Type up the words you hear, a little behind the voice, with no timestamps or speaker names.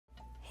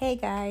Hey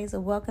guys,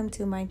 welcome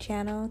to my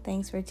channel.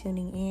 Thanks for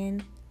tuning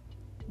in.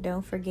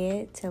 Don't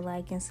forget to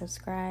like and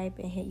subscribe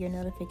and hit your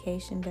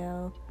notification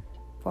bell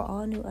for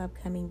all new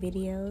upcoming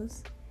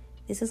videos.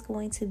 This is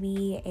going to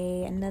be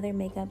another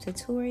makeup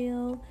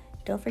tutorial.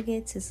 Don't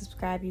forget to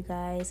subscribe, you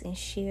guys, and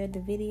share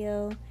the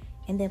video,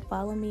 and then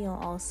follow me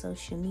on all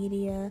social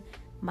media.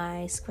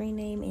 My screen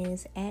name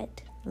is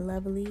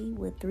 @lovely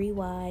with 3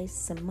 Y's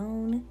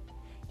Simone,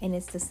 and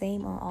it's the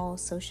same on all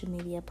social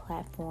media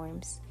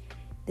platforms.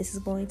 This is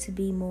going to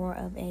be more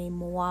of a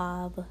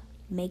mauve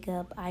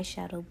makeup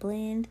eyeshadow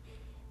blend.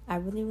 I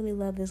really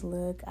love this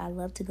look. I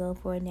love to go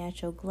for a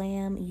natural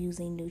glam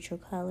using neutral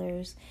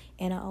colors,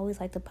 and I always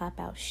like to pop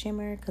out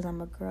shimmer because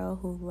I'm a girl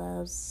who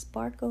loves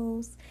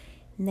sparkles.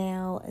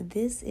 Now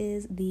this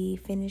is the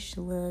finished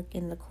look,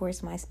 and of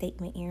course my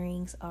statement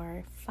earrings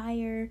are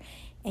fire,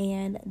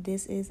 and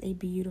this is a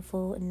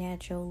beautiful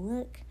natural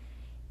look.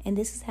 And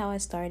this is how I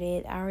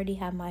started. I already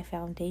have my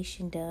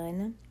foundation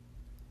done.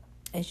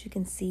 As you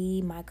can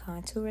see, my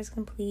contour is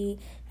complete.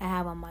 I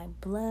have on my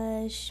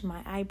blush,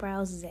 my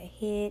eyebrows is a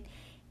hit,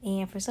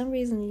 and for some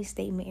reason these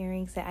statement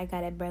earrings that I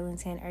got at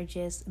Burlington are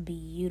just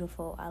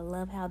beautiful. I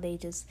love how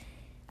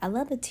I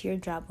love the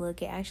teardrop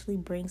look. It actually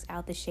brings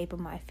out the shape of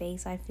my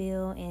face, I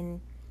feel,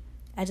 and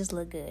I just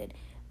look good.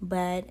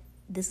 But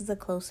this is a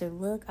closer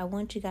look. I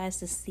want you guys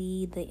to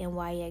see the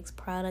NYX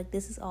product.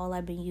 This is all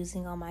I've been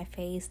using on my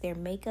face. Their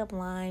makeup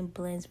line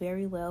blends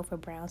very well for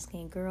brown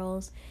skin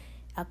girls.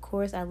 Of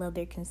course, I love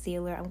their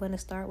concealer. I'm going to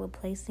start with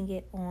placing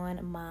it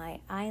on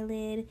my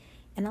eyelid.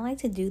 And I like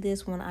to do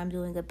this when I'm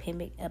doing a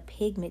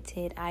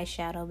pigmented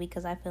eyeshadow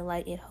because I feel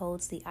like it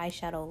holds the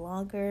eyeshadow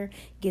longer,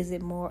 gives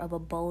it more of a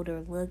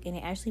bolder look, and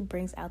it actually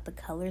brings out the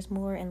colors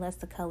more and lets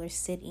the colors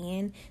sit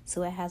in,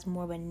 so it has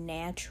more of a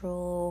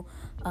natural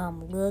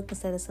look,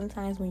 instead of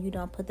sometimes when you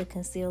don't put the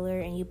concealer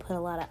and you put a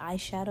lot of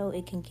eyeshadow,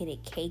 it can get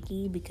it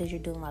cakey because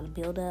you're doing a lot of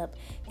buildup.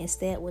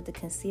 Instead, with the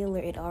concealer,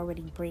 it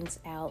already brings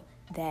out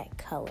that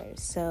color.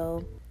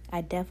 So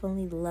I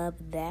definitely love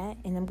that,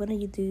 and I'm going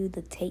to do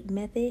the tape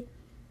method.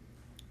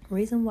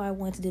 Reason why I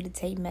want to do the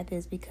tape method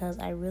is because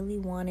I really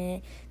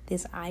wanted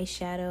this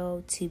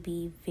eyeshadow to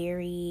be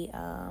very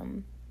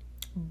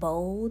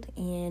bold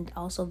and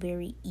also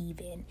very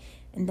even,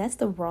 and that's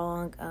the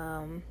wrong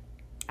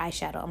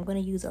eyeshadow. I'm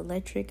going to use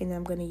electric, and then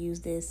I'm going to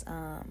use this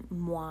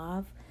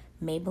mauve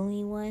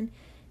Maybelline one.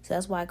 So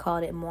that's why I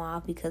called it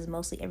mauve, because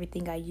mostly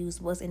everything I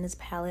used was in this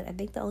palette. I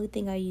think the only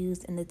thing I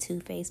used in the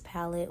Too Faced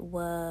palette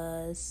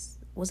was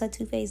that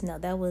Too Faced? No,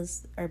 that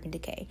was Urban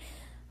Decay.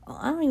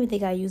 I don't even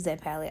think I used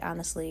that palette,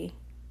 honestly.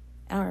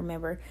 I don't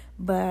remember.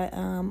 But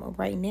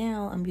right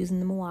now I'm using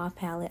the mauve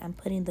palette. I'm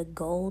putting the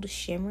gold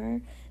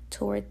shimmer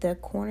toward the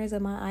corners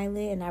of my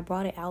eyelid, and I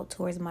brought it out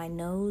towards my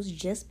nose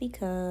just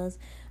because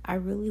I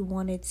really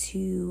wanted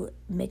to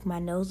make my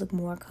nose look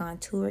more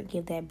contoured,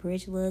 give that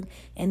bridge look,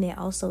 and then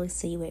also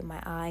insinuate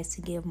my eyes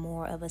to give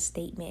more of a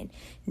statement.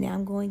 Now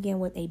I'm going in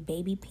with a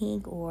baby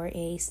pink or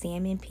a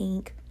salmon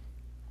pink.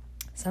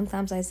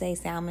 Sometimes I say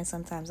salmon,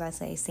 sometimes I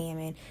say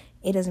salmon.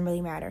 It doesn't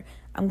really matter.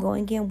 I'm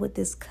going in with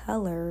this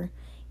color,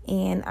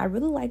 and I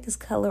really like this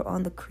color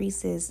on the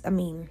creases.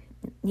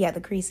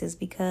 The creases,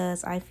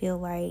 because I feel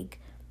like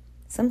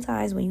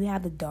sometimes when you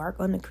have the dark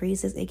on the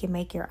creases, it can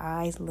make your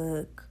eyes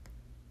look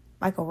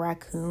like a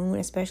raccoon,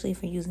 especially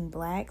if you're using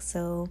black.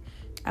 So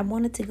I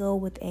wanted to go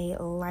with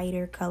a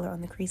lighter color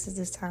on the creases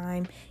this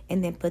time,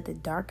 and then put the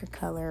darker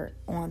color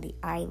on the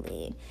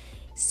eyelid.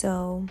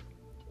 So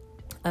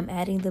I'm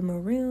adding the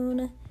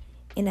maroon,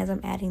 and as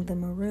I'm adding the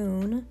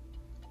maroon,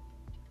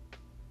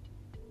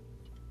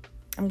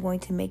 I'm going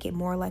to make it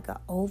more like an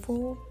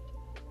oval,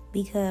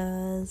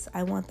 because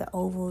I want the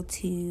oval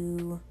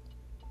to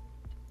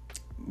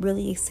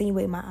really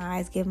insinuate my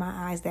eyes, give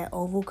my eyes that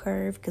oval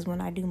curve, because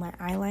when I do my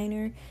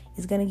eyeliner,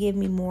 it's going to give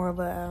me more of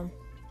a,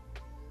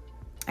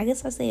 I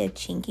guess I'll say, a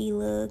chinky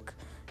look.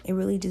 It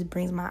really just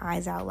brings my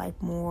eyes out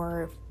like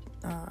more,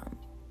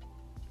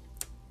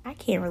 I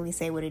can't really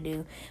say what to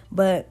do,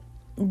 but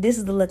this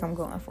is the look I'm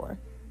going for.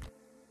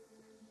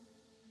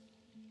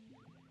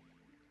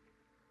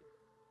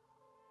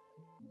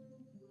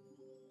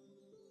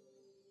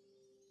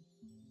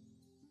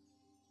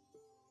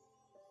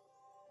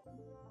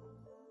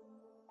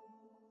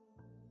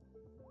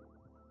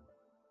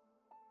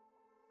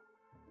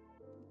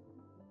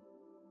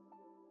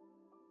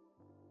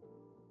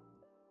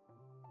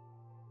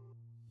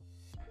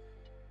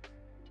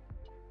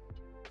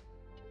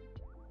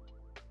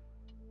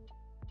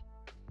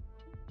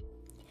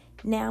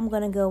 Now I'm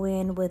going to go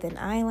in with an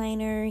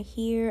eyeliner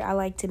here. I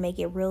like to make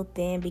it real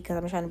thin because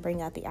I'm trying to bring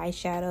out the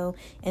eyeshadow.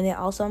 And then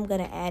also I'm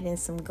going to add in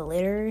some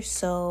glitter.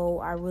 So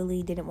I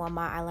really didn't want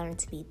my eyeliner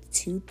to be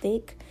too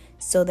thick,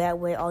 so that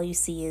way all you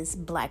see is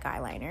black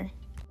eyeliner.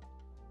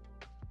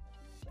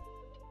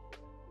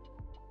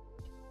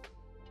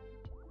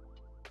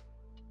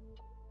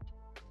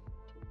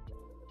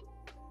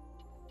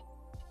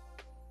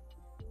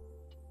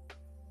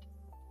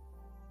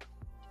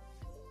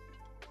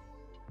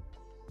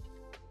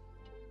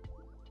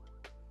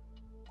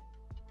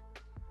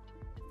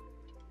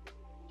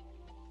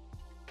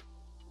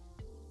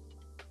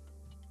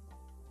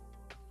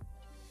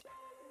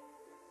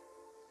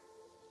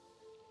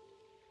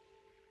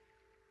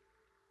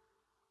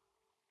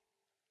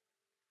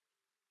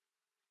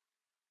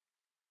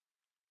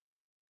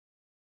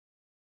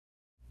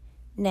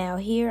 Now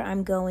here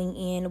I'm going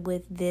in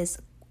with this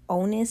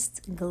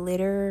Honest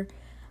Glitter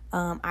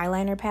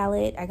eyeliner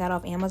palette I got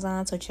off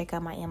Amazon, so check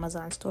out my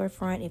Amazon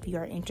storefront if you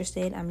are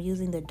interested. I'm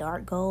using the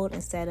dark gold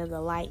instead of the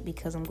light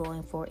because I'm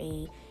going for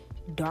a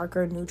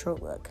darker neutral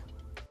look.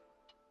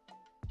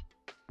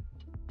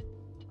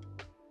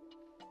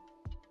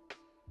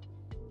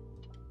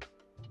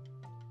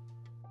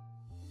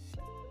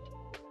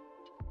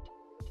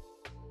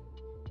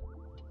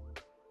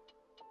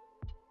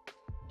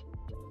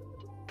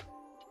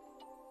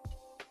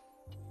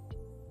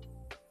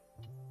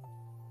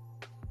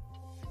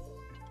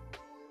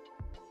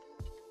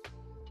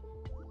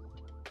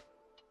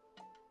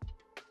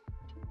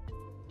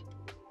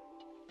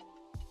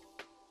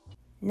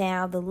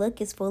 Now the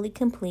look is fully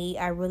complete.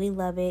 I really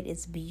love it.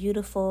 It's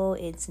beautiful,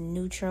 it's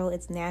neutral,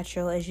 it's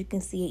natural. As you can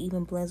see, it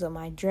even blends with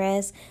my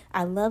dress.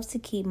 I love to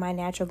keep my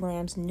natural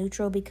glams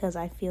neutral because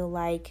I feel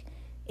like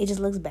it just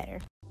looks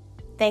better.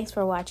 Thanks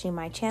for watching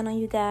my channel,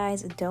 you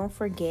guys. Don't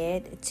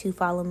forget to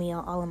follow me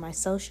on all of my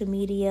social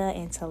media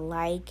and to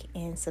like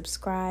and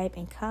subscribe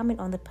and comment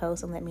on the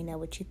post and let me know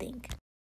what you think.